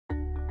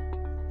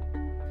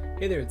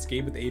Hey there, it's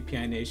Gabe with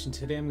API Nation.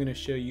 Today I'm going to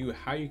show you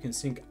how you can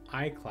sync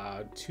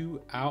iCloud to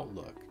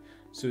Outlook.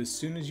 So as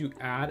soon as you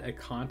add a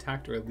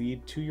contact or a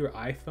lead to your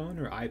iPhone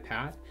or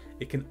iPad,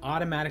 it can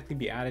automatically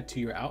be added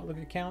to your Outlook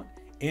account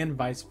and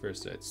vice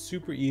versa. It's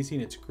super easy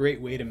and it's a great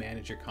way to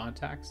manage your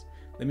contacts.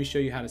 Let me show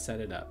you how to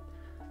set it up.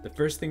 The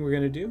first thing we're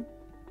going to do,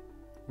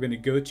 we're going to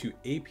go to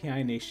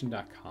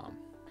apination.com.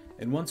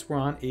 And once we're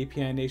on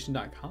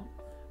apination.com,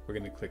 we're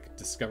going to click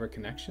Discover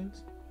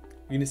Connections.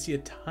 You're going to see a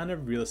ton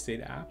of real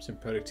estate apps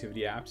and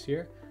productivity apps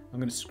here. I'm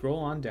going to scroll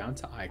on down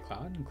to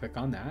iCloud and click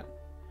on that.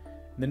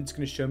 And then it's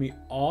going to show me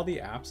all the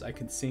apps I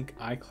can sync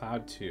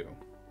iCloud to.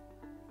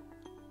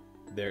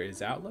 There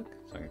is Outlook,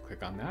 so I'm going to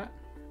click on that.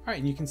 All right,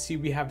 and you can see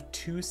we have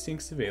two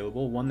syncs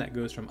available, one that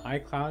goes from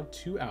iCloud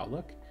to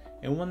Outlook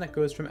and one that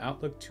goes from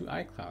Outlook to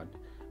iCloud.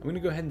 I'm going to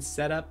go ahead and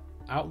set up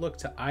Outlook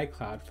to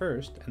iCloud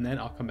first, and then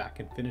I'll come back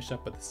and finish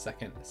up with the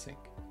second sync.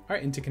 All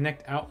right, and to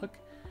connect Outlook,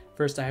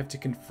 first, I have to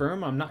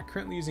confirm I'm not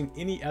currently using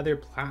any other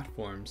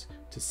platforms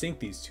to sync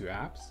these two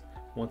apps.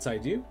 Once I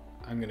do,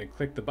 I'm going to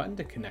click the button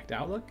to connect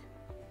Outlook.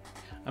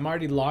 I'm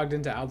already logged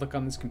into Outlook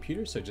on this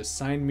computer, so just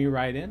sign me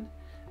right in.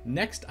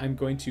 Next, I'm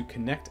going to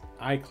connect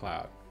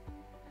iCloud.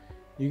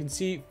 You can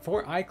see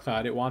for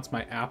iCloud, it wants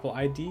my Apple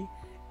ID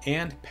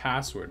and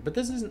password, but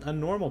this isn't a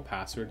normal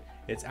password.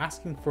 It's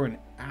asking for an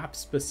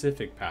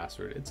app-specific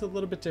password. It's a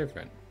little bit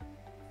different.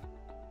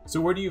 So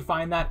where do you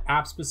find that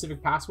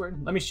app-specific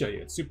password? Let me show you.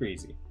 It's super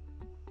easy.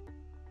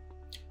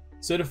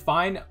 So to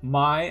find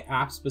my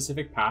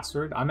app-specific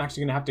password, I'm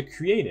actually going to have to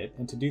create it.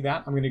 And to do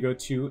that, I'm going to go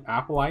to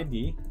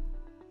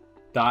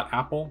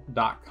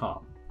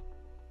appleid.apple.com.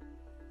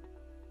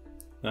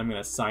 Then I'm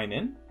going to sign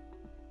in.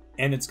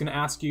 And it's going to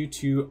ask you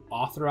to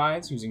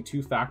authorize using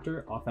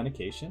two-factor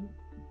authentication.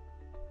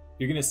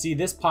 You're going to see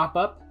this pop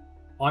up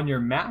on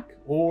your Mac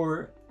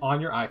or on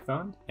your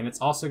iPhone. And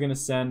it's also going to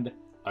send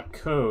a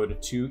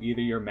code to either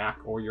your Mac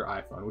or your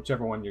iPhone,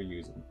 whichever one you're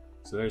using.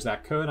 So there's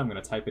that code. I'm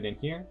going to type it in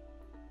here.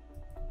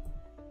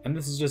 And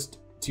this is just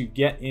to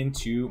get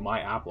into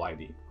my Apple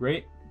ID.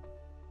 Great.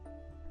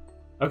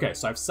 Okay,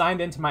 so I've signed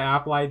into my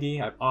Apple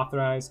ID, I've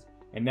authorized,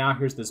 and now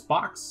here's this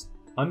box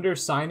under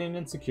sign in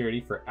and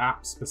security for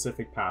app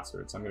specific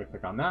passwords. So I'm going to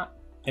click on that,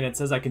 and it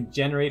says I can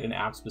generate an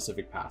app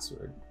specific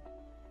password.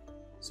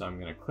 So I'm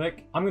going to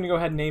click. I'm going to go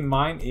ahead and name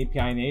mine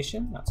API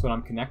Nation. That's what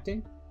I'm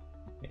connecting.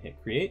 I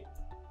hit create.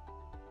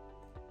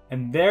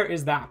 And there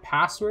is that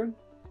password.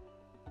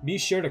 Be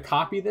sure to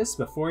copy this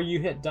before you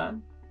hit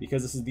done,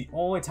 because this is the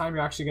only time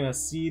you're actually going to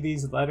see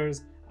these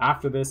letters.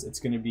 After this, it's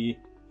going to be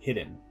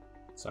hidden.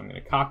 So I'm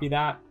going to copy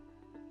that.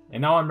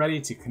 And now I'm ready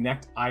to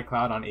connect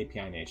iCloud on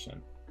API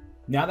Nation.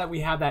 Now that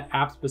we have that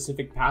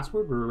app-specific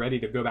password, we're ready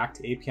to go back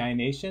to API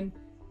Nation,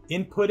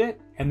 input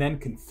it, and then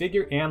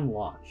configure and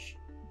launch.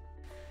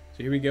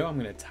 So here we go. I'm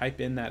going to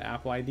type in that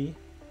Apple ID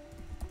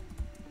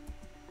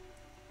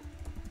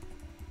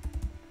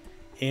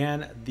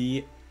and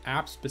the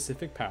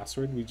app-specific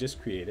password we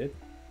just created,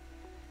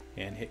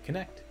 and hit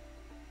connect.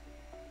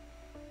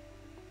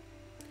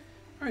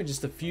 All right,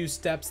 just a few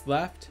steps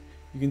left.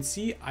 You can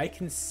see I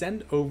can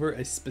send over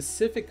a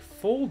specific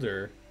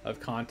folder of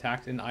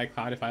contact in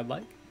iCloud if I'd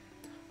like,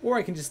 or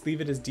I can just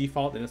leave it as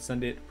default and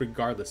send it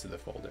regardless of the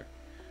folder.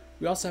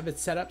 We also have it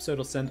set up so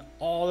it'll send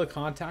all the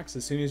contacts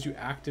as soon as you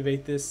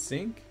activate this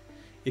sync.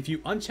 If you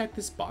uncheck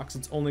this box,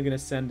 it's only going to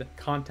send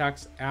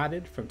contacts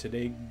added from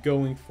today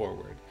going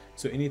forward.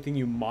 So anything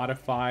you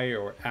modify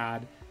or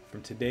add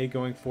from today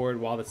going forward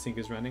while the sync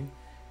is running,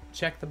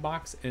 check the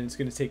box, and it's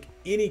going to take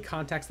any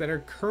contacts that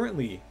are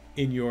currently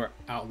in your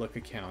Outlook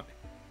account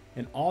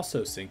and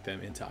also sync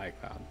them into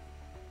iCloud.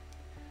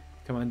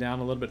 Come on down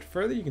a little bit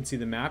further, you can see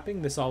the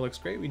mapping. This all looks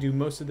great. We do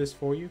most of this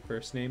for you.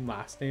 First name,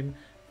 last name,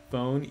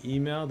 phone,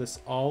 email. This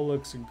all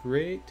looks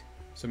great.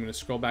 So I'm going to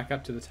scroll back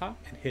up to the top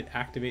and hit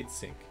activate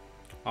sync.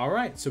 All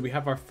right, so we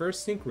have our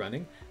first sync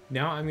running.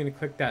 Now I'm going to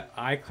click that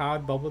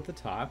iCloud bubble at the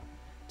top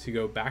to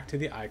go back to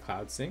the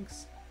iCloud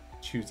syncs.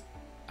 Choose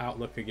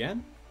Outlook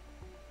again.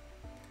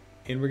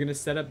 And we're going to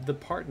set up the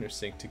partner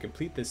sync to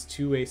complete this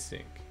two-way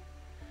sync.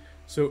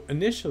 So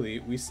initially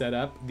we set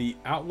up the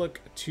Outlook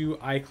to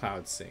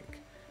iCloud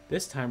sync.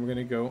 This time we're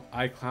going to go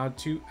iCloud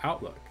to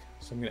Outlook.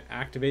 So I'm going to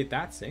activate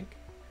that sync.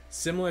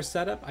 Similar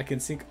setup, I can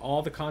sync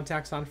all the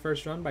contacts on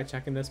first run by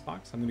checking this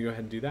box. I'm going to go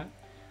ahead and do that.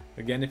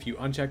 Again, if you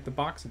uncheck the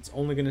box, it's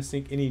only going to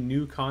sync any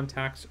new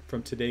contacts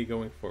from today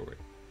going forward.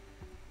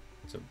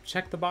 So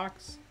check the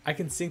box. I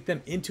can sync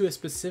them into a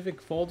specific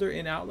folder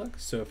in Outlook.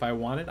 So if I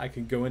wanted, I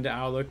could go into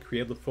Outlook,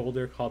 create a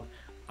folder called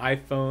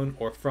iPhone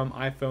or from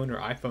iPhone or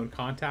iPhone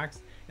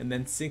contacts, and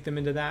then sync them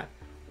into that.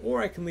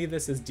 Or I can leave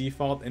this as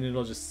default and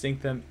it'll just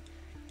sync them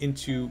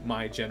into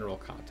my general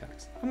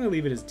contacts. I'm going to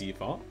leave it as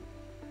default.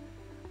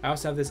 I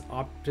also have this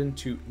option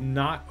to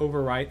not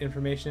overwrite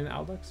information in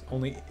Outlook,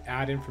 only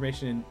add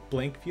information in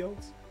blank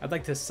fields. I'd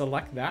like to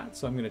select that,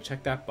 so I'm going to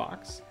check that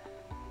box.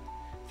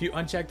 If you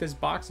uncheck this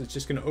box, it's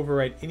just going to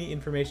overwrite any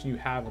information you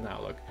have in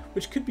Outlook,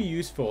 which could be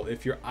useful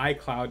if your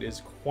iCloud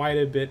is quite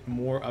a bit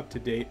more up to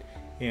date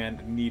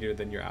and neater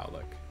than your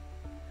Outlook.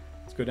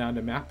 Let's go down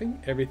to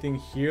mapping. Everything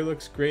here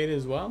looks great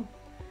as well.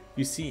 If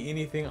you see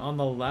anything on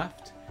the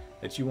left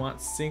that you want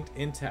synced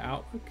into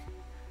Outlook,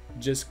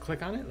 just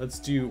click on it. Let's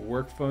do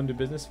work phone to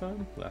business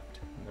phone, left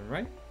and then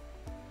right.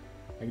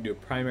 I can do a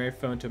primary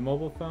phone to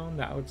mobile phone.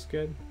 That looks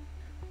good.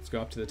 Let's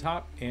go up to the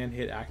top and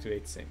hit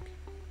activate sync.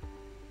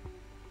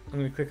 I'm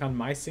going to click on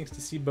my syncs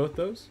to see both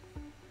those.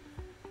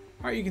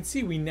 All right, you can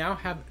see we now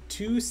have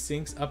two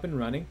syncs up and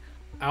running,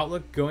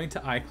 Outlook going to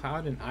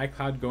iCloud and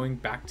iCloud going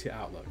back to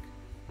Outlook.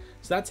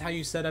 So that's how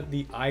you set up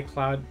the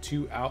iCloud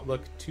to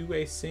Outlook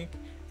two-way sync.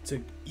 It's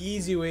an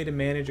easy way to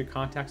manage your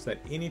contacts so that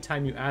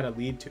anytime you add a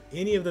lead to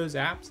any of those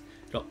apps,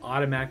 it'll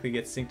automatically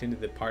get synced into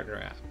the partner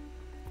app.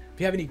 If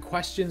you have any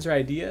questions or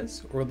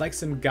ideas, or would like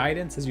some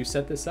guidance as you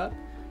set this up,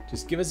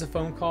 just give us a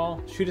phone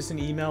call, shoot us an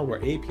email. We're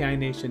API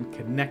Nation,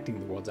 connecting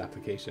the world's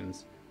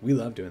applications. We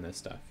love doing this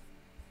stuff.